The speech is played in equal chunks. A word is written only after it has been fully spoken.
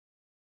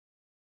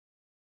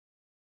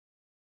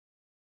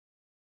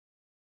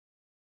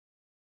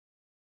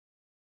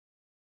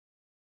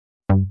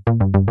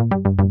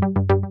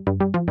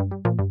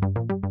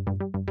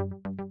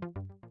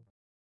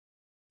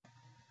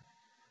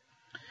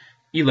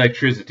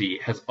Electricity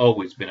has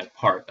always been a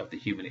part of the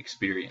human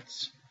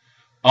experience.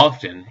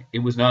 Often, it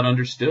was not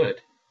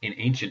understood. In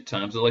ancient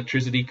times,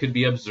 electricity could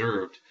be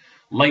observed.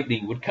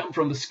 Lightning would come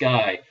from the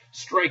sky,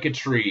 strike a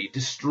tree,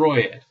 destroy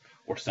it,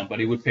 or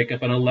somebody would pick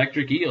up an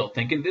electric eel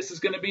thinking this is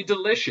going to be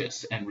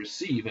delicious and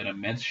receive an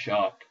immense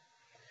shock.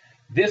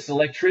 This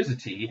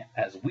electricity,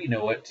 as we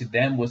know it, to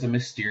them was a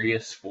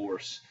mysterious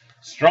force,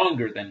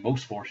 stronger than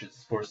most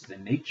forces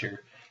in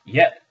nature,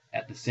 yet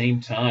at the same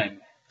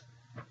time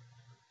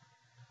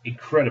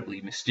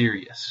incredibly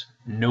mysterious.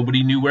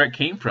 Nobody knew where it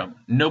came from.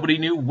 Nobody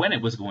knew when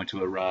it was going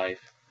to arrive.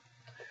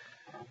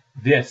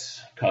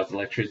 This caused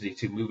electricity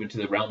to move into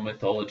the realm of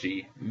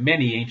mythology.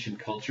 Many ancient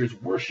cultures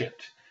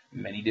worshipped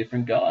many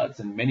different gods,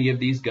 and many of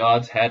these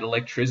gods had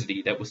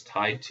electricity that was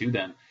tied to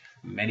them.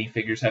 Many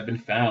figures have been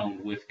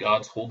found with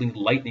gods holding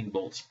lightning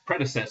bolts,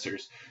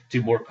 predecessors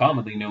to more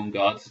commonly known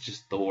gods such as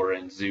Thor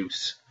and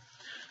Zeus.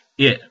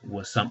 It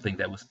was something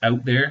that was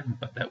out there,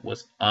 but that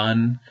was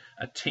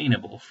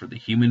unattainable for the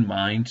human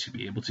mind to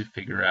be able to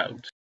figure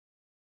out.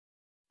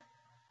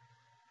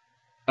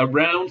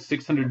 Around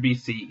 600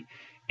 BC,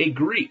 a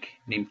Greek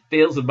named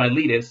Thales of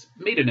Miletus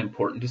made an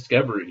important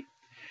discovery.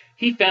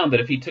 He found that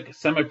if he took a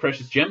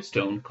semi-precious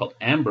gemstone called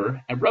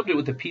amber and rubbed it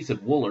with a piece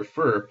of wool or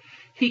fur,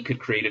 he could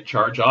create a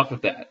charge off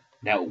of that.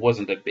 Now, it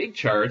wasn't a big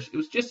charge, it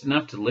was just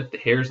enough to lift the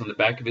hairs on the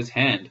back of his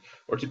hand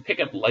or to pick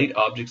up light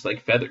objects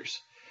like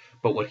feathers.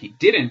 But what he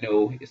didn't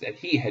know is that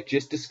he had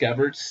just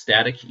discovered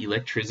static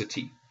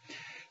electricity.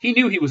 He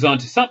knew he was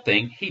onto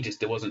something, he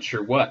just wasn't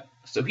sure what.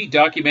 So he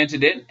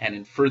documented it, and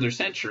in further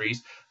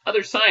centuries,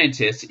 other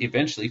scientists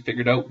eventually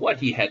figured out what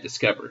he had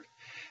discovered.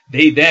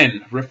 They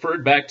then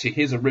referred back to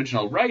his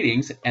original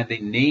writings, and they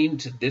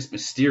named this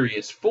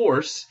mysterious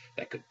force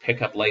that could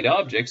pick up light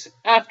objects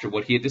after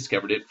what he had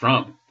discovered it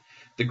from.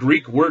 The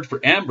Greek word for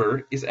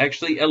amber is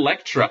actually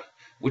electra,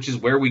 which is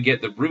where we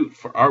get the root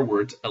for our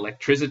words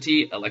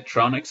electricity,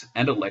 electronics,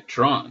 and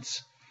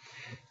electrons.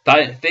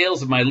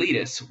 Thales of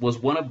Miletus was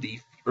one of the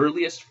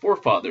earliest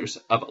forefathers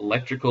of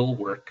electrical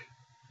work.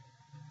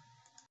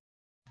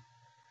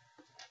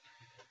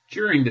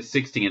 During the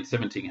 16 and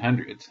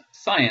 1700s,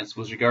 science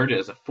was regarded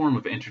as a form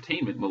of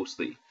entertainment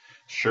mostly.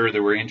 Sure,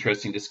 there were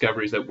interesting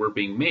discoveries that were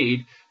being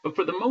made, but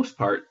for the most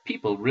part,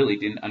 people really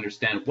didn't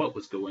understand what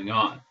was going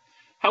on.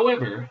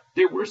 However,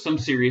 there were some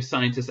serious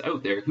scientists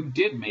out there who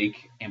did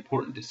make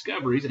important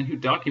discoveries and who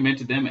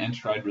documented them and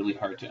tried really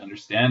hard to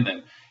understand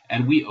them.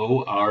 And we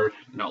owe our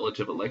knowledge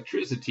of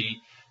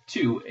electricity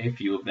to a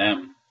few of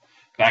them.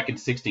 Back in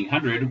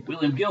 1600,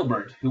 William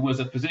Gilbert, who was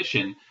a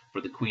physician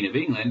for the Queen of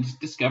England,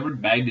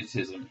 discovered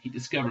magnetism. He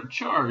discovered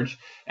charge,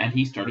 and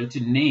he started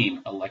to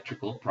name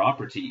electrical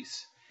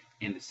properties.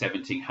 In the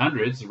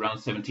 1700s,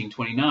 around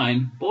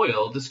 1729,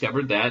 Boyle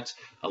discovered that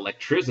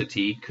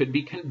electricity could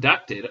be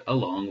conducted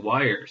along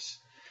wires.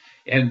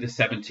 In the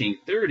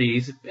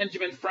 1730s,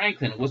 Benjamin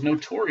Franklin was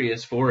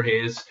notorious for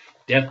his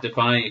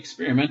death-defying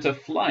experiment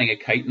of flying a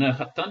kite in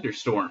a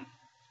thunderstorm.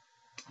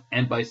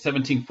 And by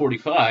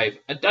 1745,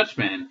 a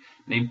Dutchman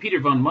named Peter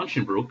von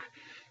Munchenbroek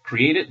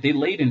created the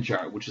Leyden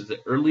jar, which is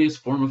the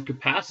earliest form of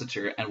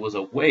capacitor and was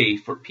a way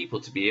for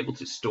people to be able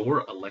to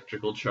store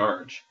electrical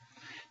charge.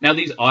 Now,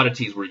 these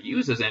oddities were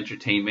used as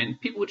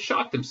entertainment. People would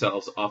shock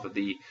themselves off of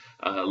the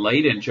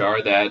Leyden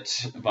jar that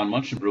von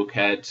Munchenbroek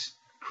had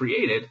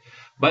created,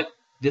 but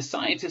the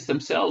scientists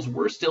themselves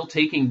were still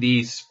taking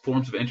these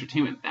forms of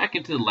entertainment back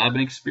into the lab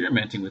and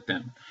experimenting with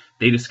them.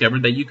 They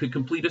discovered that you could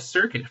complete a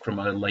circuit from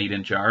a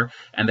Leyden jar,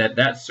 and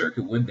that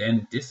circuit would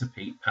then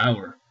dissipate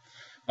power.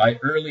 By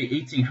early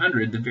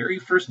 1800, the very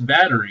first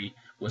battery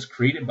was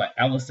created by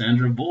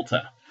Alessandro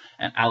Volta.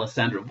 And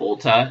Alessandro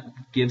Volta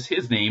gives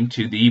his name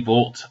to the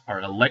volt,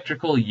 our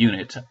electrical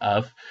unit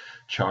of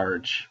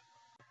charge.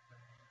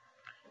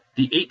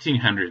 The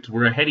 1800s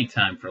were a heady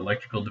time for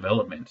electrical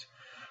development.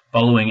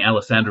 Following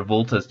Alessandro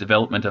Volta's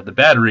development of the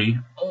battery,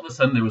 all of a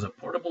sudden there was a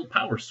portable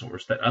power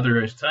source that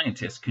other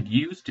scientists could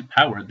use to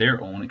power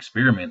their own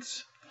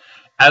experiments.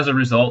 As a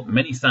result,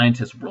 many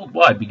scientists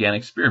worldwide began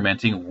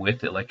experimenting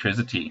with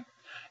electricity.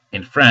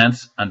 In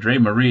France,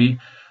 André-Marie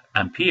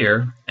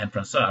Ampère and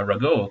François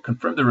Arago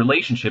confirmed the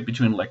relationship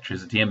between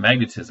electricity and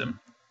magnetism.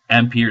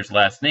 Ampère's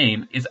last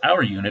name is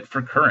our unit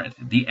for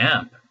current, the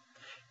amp.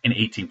 In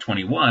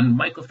 1821,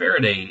 Michael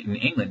Faraday in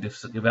England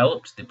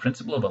developed the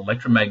principle of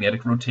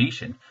electromagnetic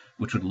rotation,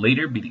 which would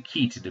later be the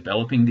key to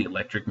developing the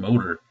electric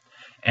motor.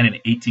 And in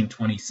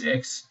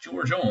 1826,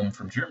 George Ohm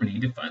from Germany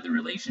defined the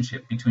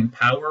relationship between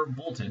power,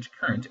 voltage,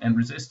 current, and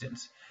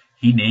resistance.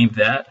 He named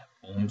that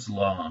Ohm's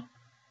law.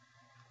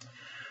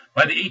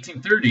 By the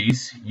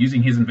 1830s,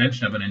 using his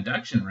invention of an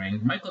induction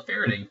ring, Michael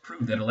Faraday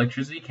proved that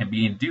electricity can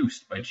be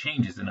induced by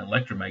changes in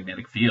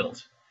electromagnetic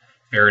fields.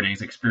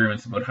 Faraday's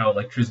experiments about how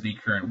electricity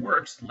current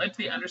works led to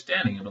the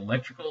understanding of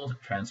electrical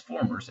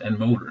transformers and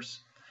motors.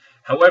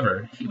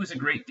 However, he was a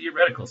great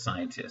theoretical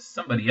scientist.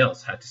 Somebody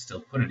else had to still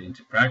put it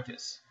into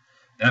practice.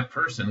 That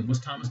person was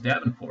Thomas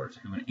Davenport,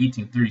 who in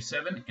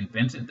 1837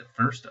 invented the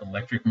first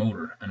electric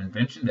motor, an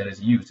invention that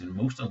is used in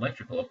most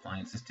electrical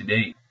appliances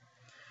today.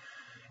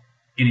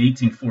 In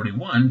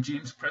 1841,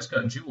 James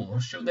Prescott Joule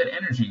showed that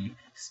energy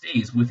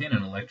stays within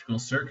an electrical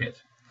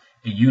circuit.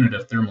 A unit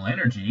of thermal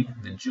energy,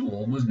 the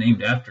joule, was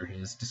named after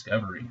his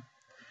discovery.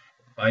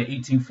 By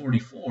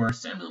 1844,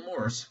 Samuel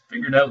Morse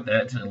figured out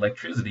that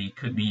electricity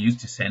could be used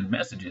to send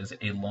messages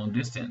a long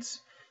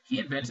distance. He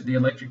invented the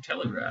electric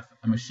telegraph,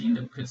 a machine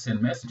that could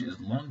send messages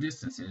long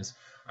distances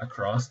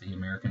across the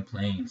American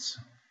plains.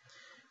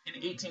 In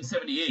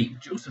 1878,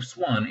 Joseph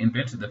Swan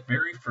invented the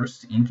very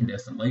first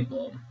incandescent light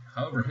bulb.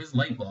 However, his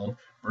light bulb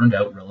burned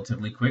out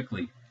relatively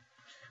quickly.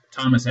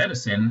 Thomas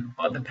Edison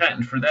bought the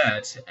patent for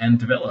that and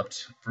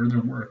developed further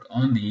work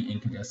on the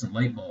incandescent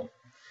light bulb.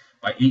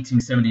 By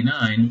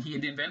 1879, he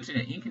had invented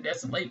an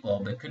incandescent light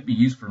bulb that could be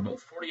used for about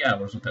 40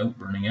 hours without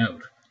burning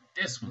out.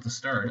 This was the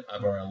start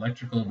of our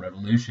electrical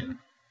revolution.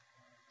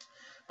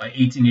 By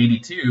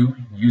 1882,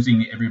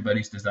 using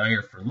everybody's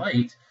desire for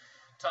light,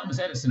 Thomas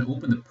Edison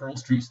opened the Pearl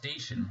Street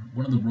Station,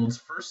 one of the world's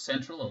first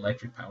central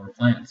electric power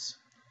plants.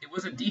 It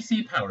was a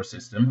DC power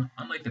system,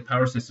 unlike the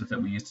power systems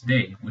that we use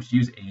today, which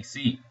use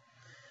AC.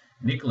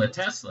 Nikola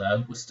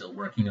Tesla was still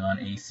working on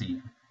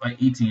AC. By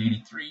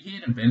 1883, he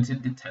had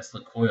invented the Tesla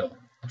coil,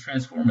 a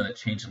transformer that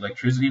changed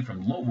electricity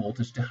from low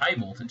voltage to high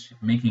voltage,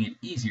 making it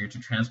easier to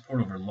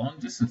transport over long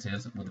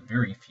distances with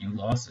very few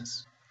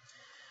losses.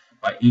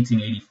 By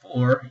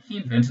 1884, he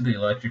invented the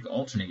electric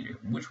alternator,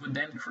 which would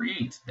then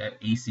create that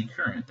AC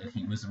current that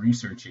he was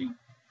researching.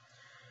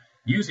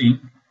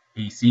 Using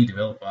AC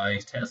developed by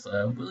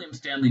Tesla, William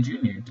Stanley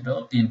Jr.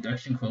 developed the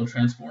induction coil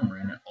transformer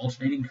and an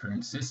alternating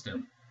current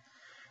system.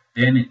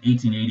 Then in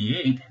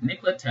 1888,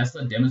 Nikola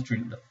Tesla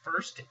demonstrated the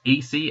first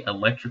AC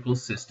electrical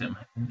system.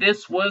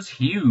 This was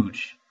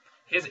huge.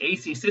 His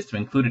AC system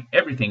included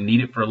everything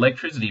needed for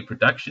electricity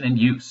production and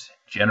use: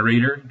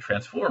 generator,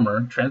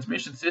 transformer,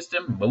 transmission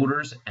system,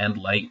 motors, and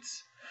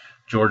lights.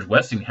 George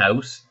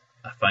Westinghouse,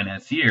 a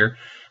financier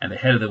and the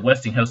head of the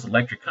Westinghouse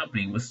Electric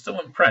Company, was so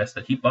impressed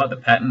that he bought the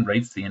patent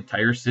rights to the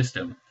entire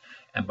system.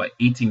 And by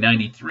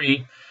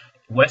 1893,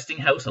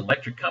 Westinghouse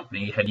Electric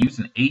Company had used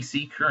an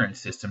AC current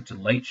system to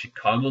light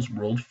Chicago's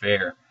World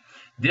Fair.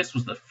 This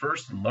was the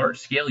first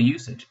large-scale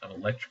usage of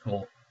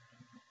electrical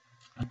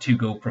to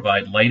go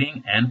provide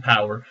lighting and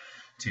power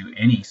to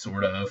any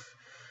sort of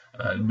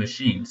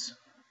machines.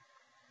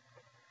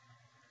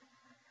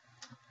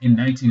 In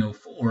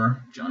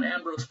 1904, John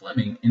Ambrose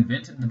Fleming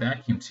invented the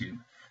vacuum tube.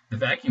 The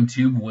vacuum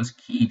tube was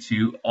key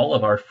to all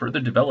of our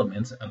further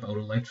developments about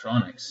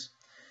electronics.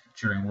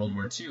 During World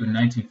War II, in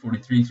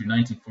 1943 through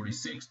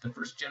 1946, the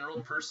first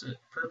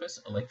general-purpose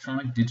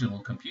electronic digital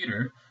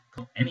computer,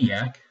 called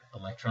ENIAC,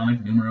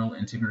 Electronic Numeral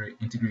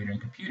Integrator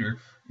and Computer,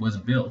 was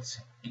built.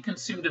 It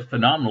consumed a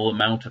phenomenal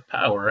amount of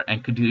power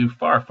and could do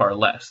far, far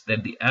less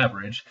than the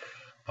average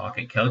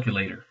pocket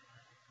calculator.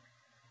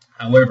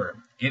 However,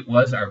 it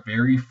was our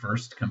very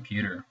first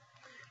computer.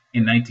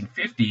 In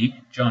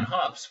 1950, John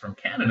Hopps from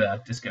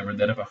Canada discovered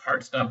that if a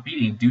heart stopped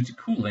beating due to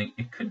cooling,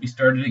 it could be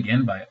started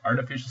again by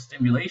artificial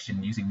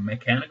stimulation using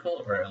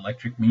mechanical or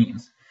electric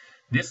means.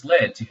 This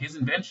led to his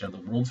invention of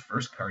the world's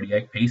first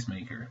cardiac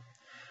pacemaker.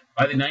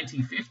 By the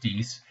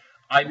 1950s,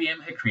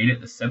 IBM had created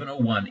the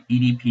 701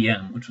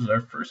 EDPM, which was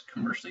our first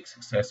commercially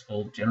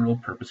successful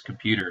general-purpose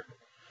computer.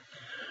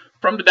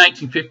 From the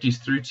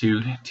 1950s through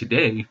to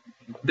today,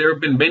 there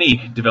have been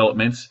many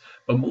developments,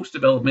 but most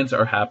developments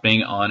are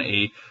happening on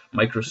a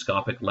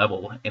microscopic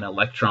level in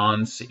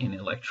electrons, in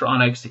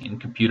electronics, in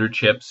computer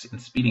chips,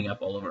 and speeding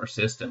up all of our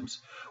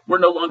systems. We're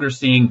no longer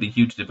seeing the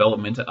huge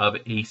development of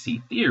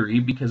AC theory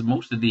because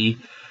most of the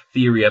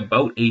theory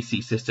about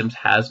AC systems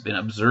has been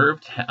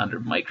observed under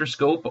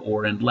microscope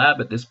or in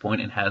lab at this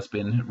point and has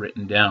been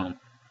written down.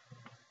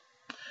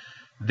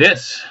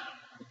 This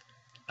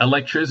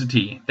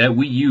electricity that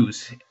we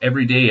use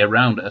every day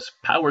around us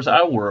powers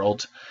our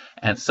world,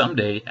 and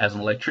someday, as an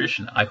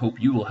electrician, I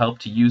hope you will help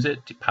to use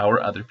it to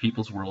power other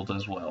people's worlds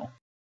as well.